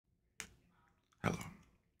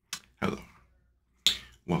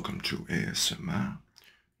Welcome to ASMR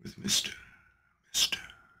with Mr.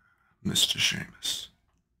 Seamus.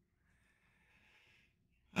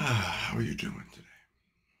 How are you doing today?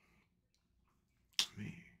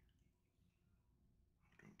 Me,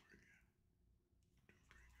 doing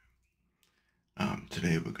pretty good.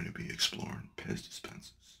 Today we're going to be exploring Pez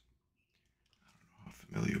dispensers. I don't know how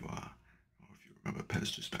familiar you are, or if you remember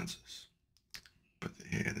Pez dispensers, but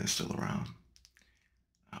they're still around.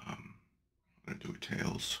 I'm going to do a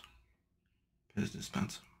Tails Pez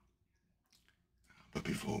dispenser. But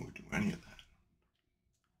before we do any of that,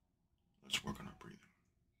 let's work on our breathing.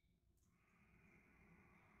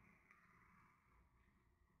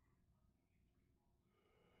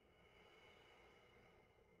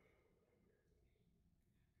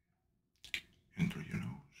 In through your nose.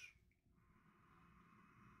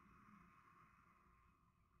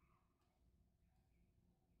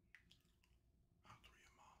 Out through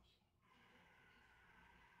your mouth.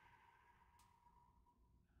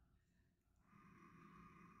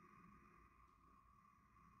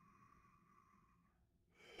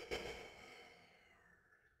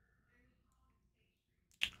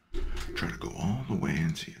 Try to go all the way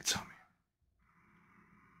into your tummy.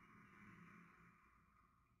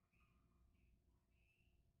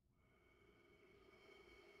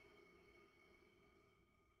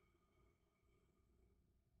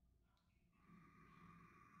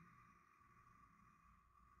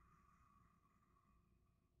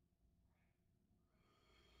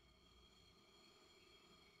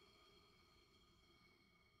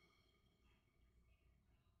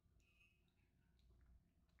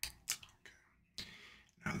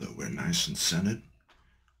 Now that we're nice and centered,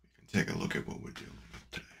 we can take a look at what we're dealing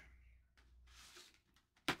with today.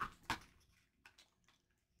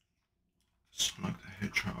 Sonic the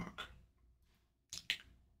Hedgehog,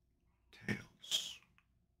 Tails,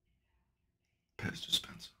 Pez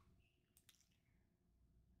dispenser.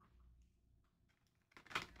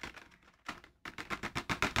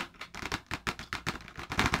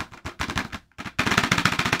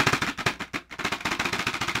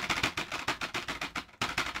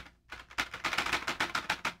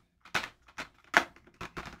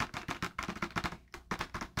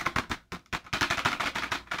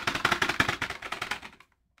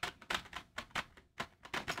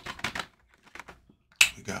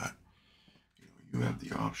 We got, you have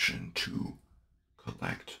the option to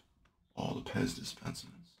collect all the Pez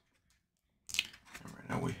dispensers. And right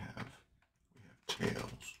now we have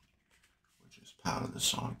Tails, which is part of the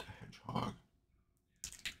Sonic the Hedgehog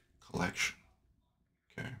collection.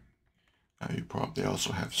 Okay. Now you probably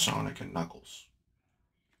also have Sonic and Knuckles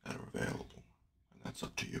that are available, and that's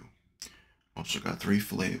up to you. Also got three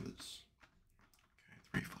flavors. Okay,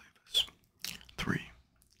 three flavors. Three flavors.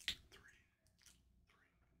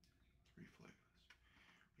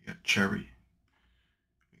 We got cherry,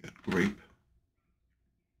 we got grape,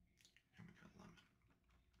 and we got lemon.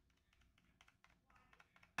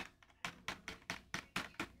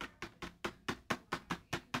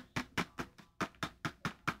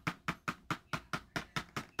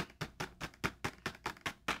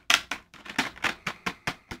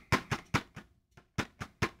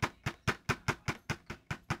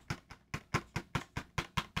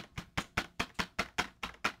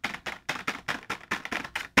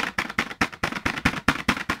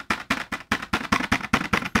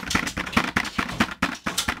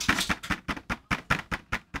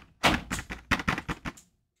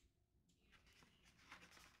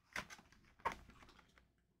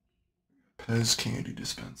 Pez candy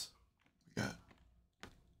dispenser. We got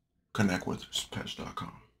connect with us,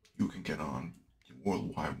 Pez.com. You can get on the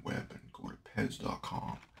World Wide Web and go to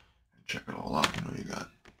Pez.com and check it all out.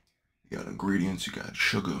 You got ingredients. You got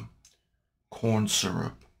sugar, corn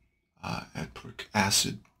syrup, apric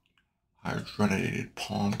acid, hydrogenated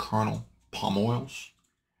palm kernel, palm oils.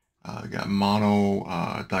 You got mono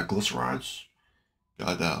diglycerides.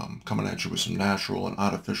 Got coming at you with some natural and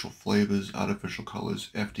artificial flavors, artificial colors,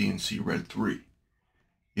 FD&C Red 3,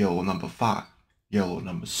 yellow number 5, yellow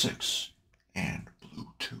number 6, and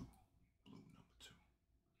blue 2.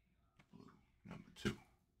 Blue number 2.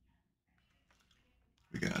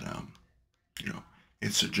 We got,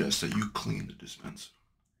 it suggests that you clean the dispenser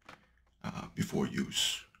before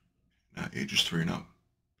use. Ages 3 and up.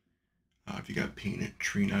 If you got peanut,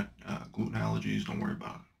 tree nut, gluten allergies, don't worry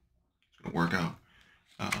about it. It's going to work out.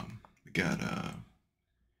 We got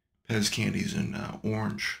Pez candies in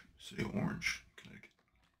Orange, City of Orange, Connecticut.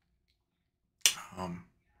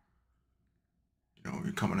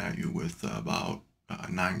 We're coming at you with about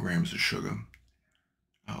 9 grams of sugar,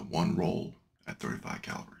 one roll at 35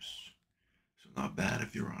 calories. So not bad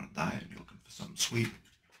if you're on a diet and you're looking for something sweet.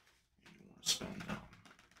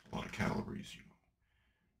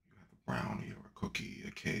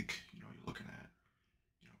 cake, you're looking at,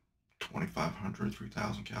 2,500,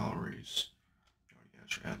 3,000 calories.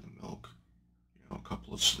 You add the milk, a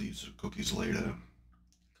couple of sleeves of cookies later, a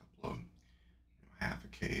couple of, half a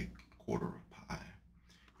cake, quarter of a pie.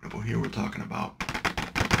 But here we're talking about 35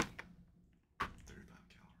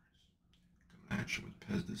 calories. Coming at you with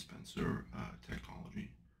Pez dispenser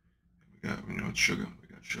technology. And we got, it's sugar. We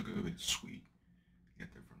got sugar, it's sweet. You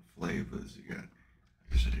got different flavors. You got,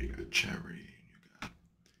 like I said, you got cherry, and you got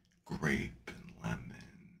grape and lemon,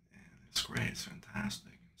 and it's great. It's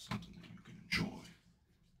fantastic. It's something that you can enjoy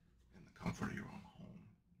in the comfort of your own home,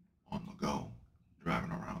 on the go,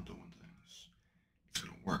 driving around doing things. It's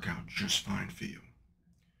gonna work out just fine for you,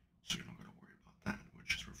 so you don't gotta worry about that,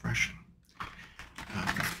 which is refreshing.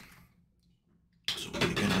 So we're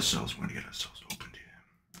gonna get ourselves opened here.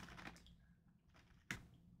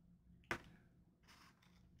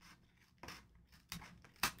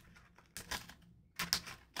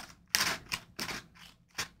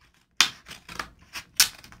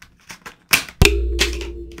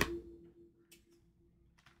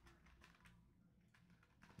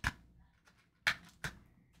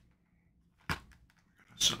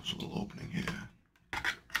 Ourselves a little opening here.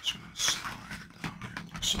 Just gonna slide it down here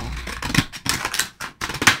like so.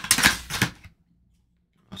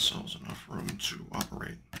 Give ourselves enough room to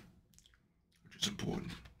operate, which is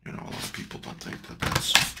important. A lot of people don't think that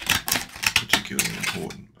that's particularly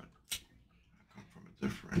important, but I come from a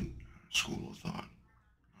different school of thought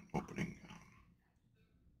on opening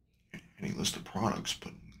any list of products,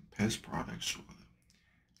 but Pez products or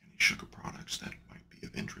any sugar products that might be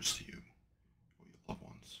of interest to you or your loved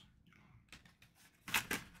ones.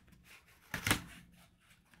 So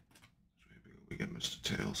we get Mr.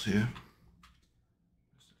 Tails here.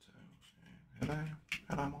 Mr. Tails,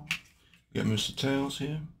 head on. We got Mr. Tails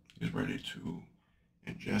here. He's ready to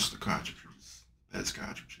ingest the cartridges, Pez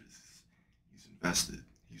cartridges. He's invested.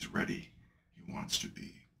 He's ready. He wants to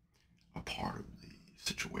be a part of the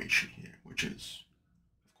situation here, which is,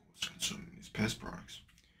 of course, consuming these Pez products.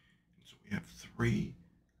 And so we have 3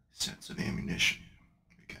 sets of ammunition.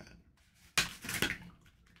 We got.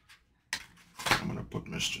 I'm going to put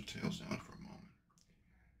Mr. Tails down for a moment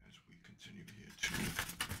as we continue here to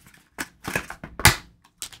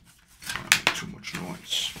not make too much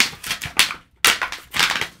noise.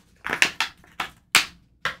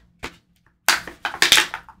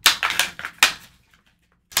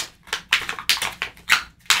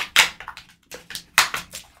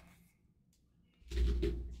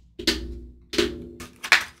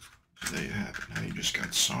 There you have it. Now you just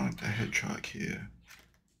got Sonic the Hedgehog here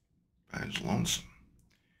by his lonesome.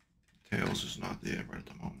 Tails is not there right at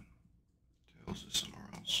the moment. Tails is somewhere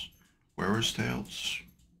else. Where is Tails?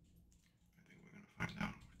 I think we're gonna find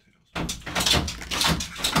out where Tails is.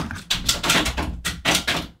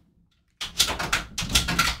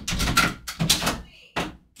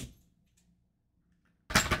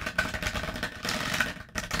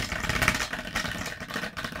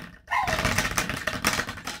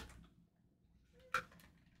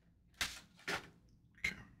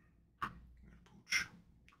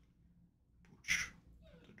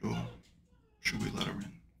 Should we let her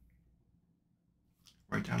in?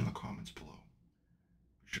 Write down in the comments below.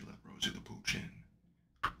 We should let Rosie the Pooch in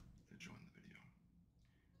to join the video.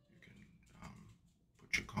 You can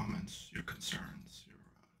put your comments, your concerns, your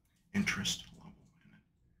interest level in it,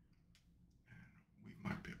 and we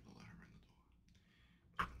might be able to let her in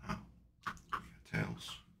the door. But now, we got Tails.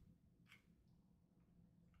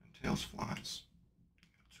 And Tails flies.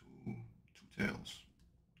 We got two tails.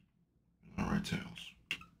 Alright, Tails.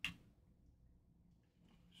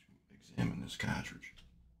 Examine this cartridge.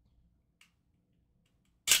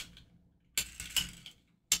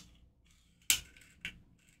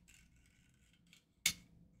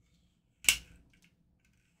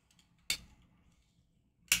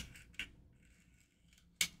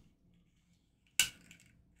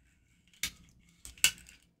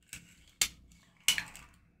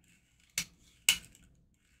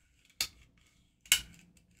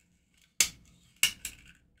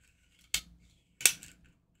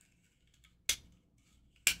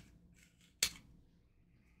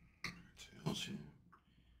 Tails here.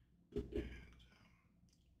 And we're going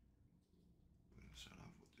to start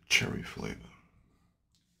off with the cherry flavor.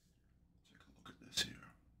 Take a look at this here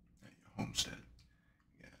at your homestead.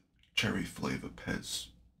 You got cherry flavor Pez.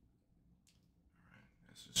 Alright,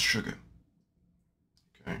 this is sugar.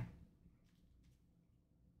 Okay. Get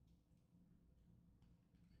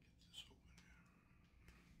this open here.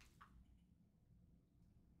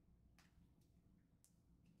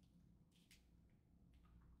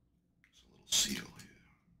 There's a little seal here.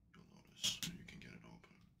 You'll notice so you can get it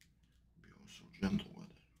open.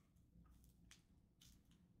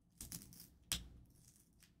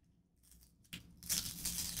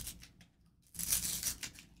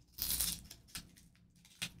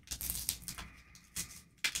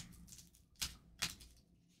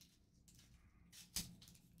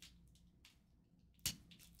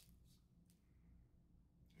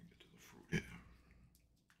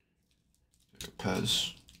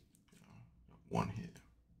 Pez. One here.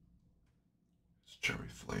 It's cherry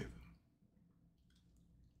flavor.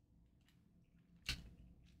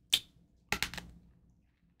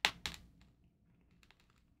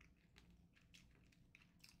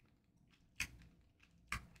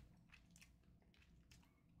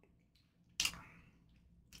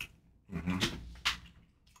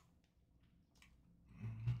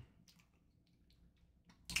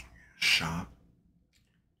 Shop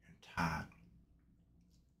and Tide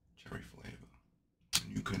cherry flavor.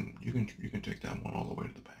 And you can take that one all the way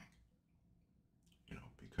to the bank.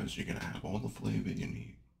 Because you're gonna have all the flavor you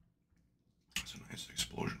need. It's a nice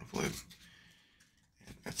explosion of flavor.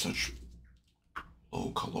 And at such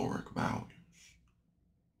low caloric values,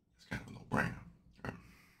 it's kind of a no-brainer. Right?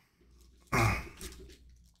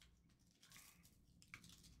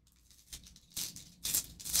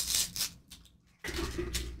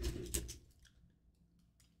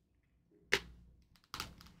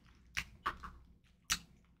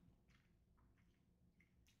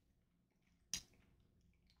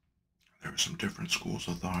 There are some different schools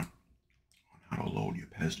of thought on how to load your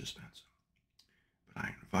Pez dispenser, but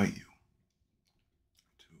I invite you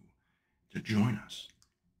to join us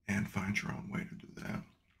and find your own way to do that.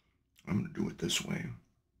 I'm going to do it this way.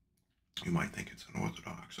 You might think it's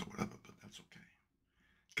unorthodox or whatever, but that's okay,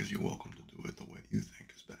 because you're welcome to do it the way you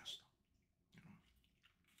think is best.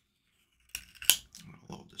 I'm going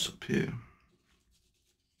to load this up here.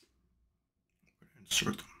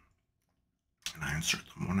 Insert them, and I insert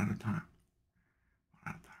them one at a time. One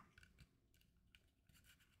at a time.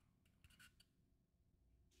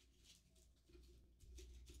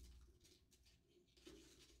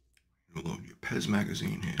 You load your Pez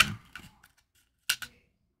magazine here.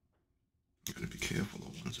 You gotta be careful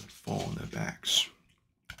of the ones that fall on their backs.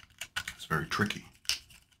 It's very tricky.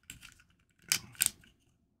 You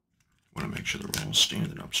want to make sure they're all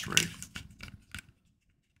standing up straight,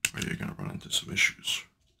 or you're gonna run into some issues.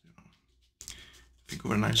 If you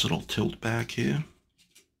go a nice little tilt back here,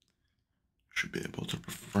 you should be able to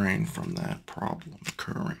refrain from that problem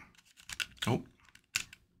occurring. Oh.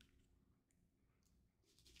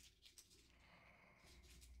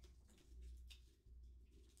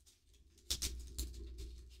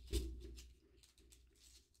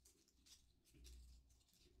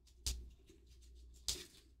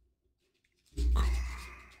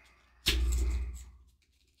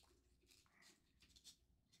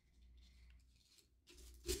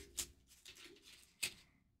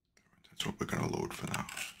 That's what we're going to load for now.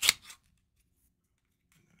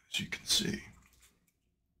 As you can see, at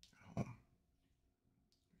home,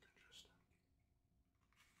 you can just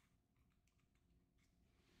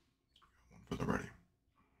one for the ready. You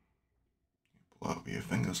pull out with your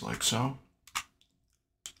fingers like so.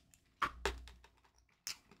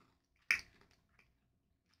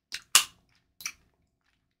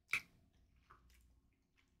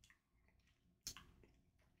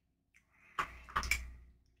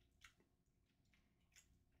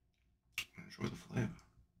 Enjoy the flavor.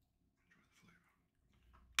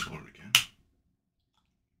 Enjoy the flavor. Load it again.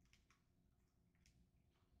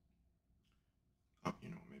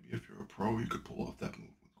 Maybe if you're a pro, you could pull off that move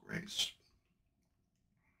with grace.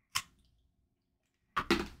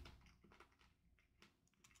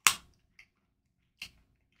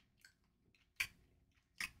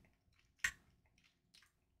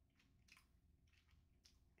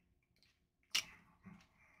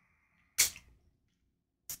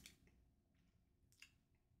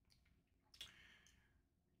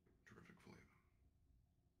 Terrific flavor.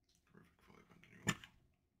 Terrific flavor.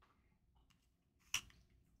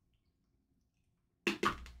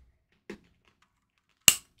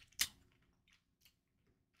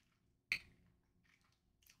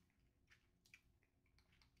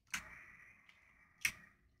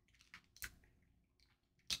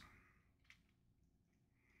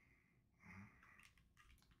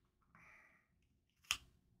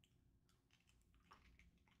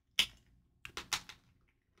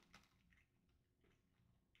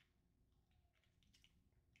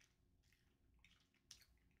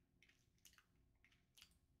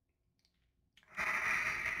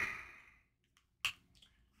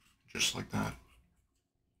 Just like that.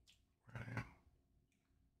 Where I am.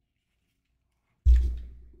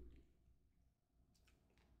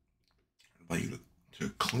 I invite you to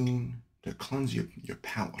cleanse your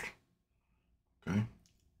palate. Okay?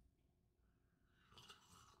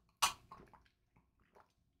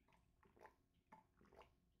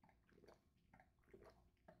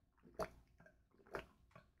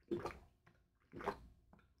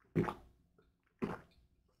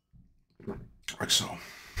 Like so.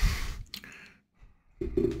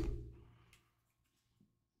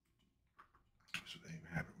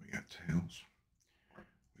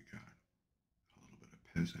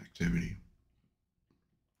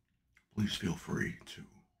 feel free to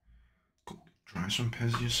go try some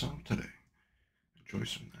Pez yourself today. Enjoy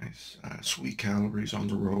some nice sweet calories on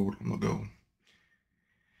the road on the go.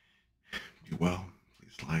 Be well.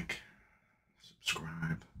 Please like,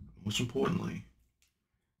 subscribe. Most importantly,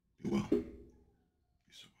 be well.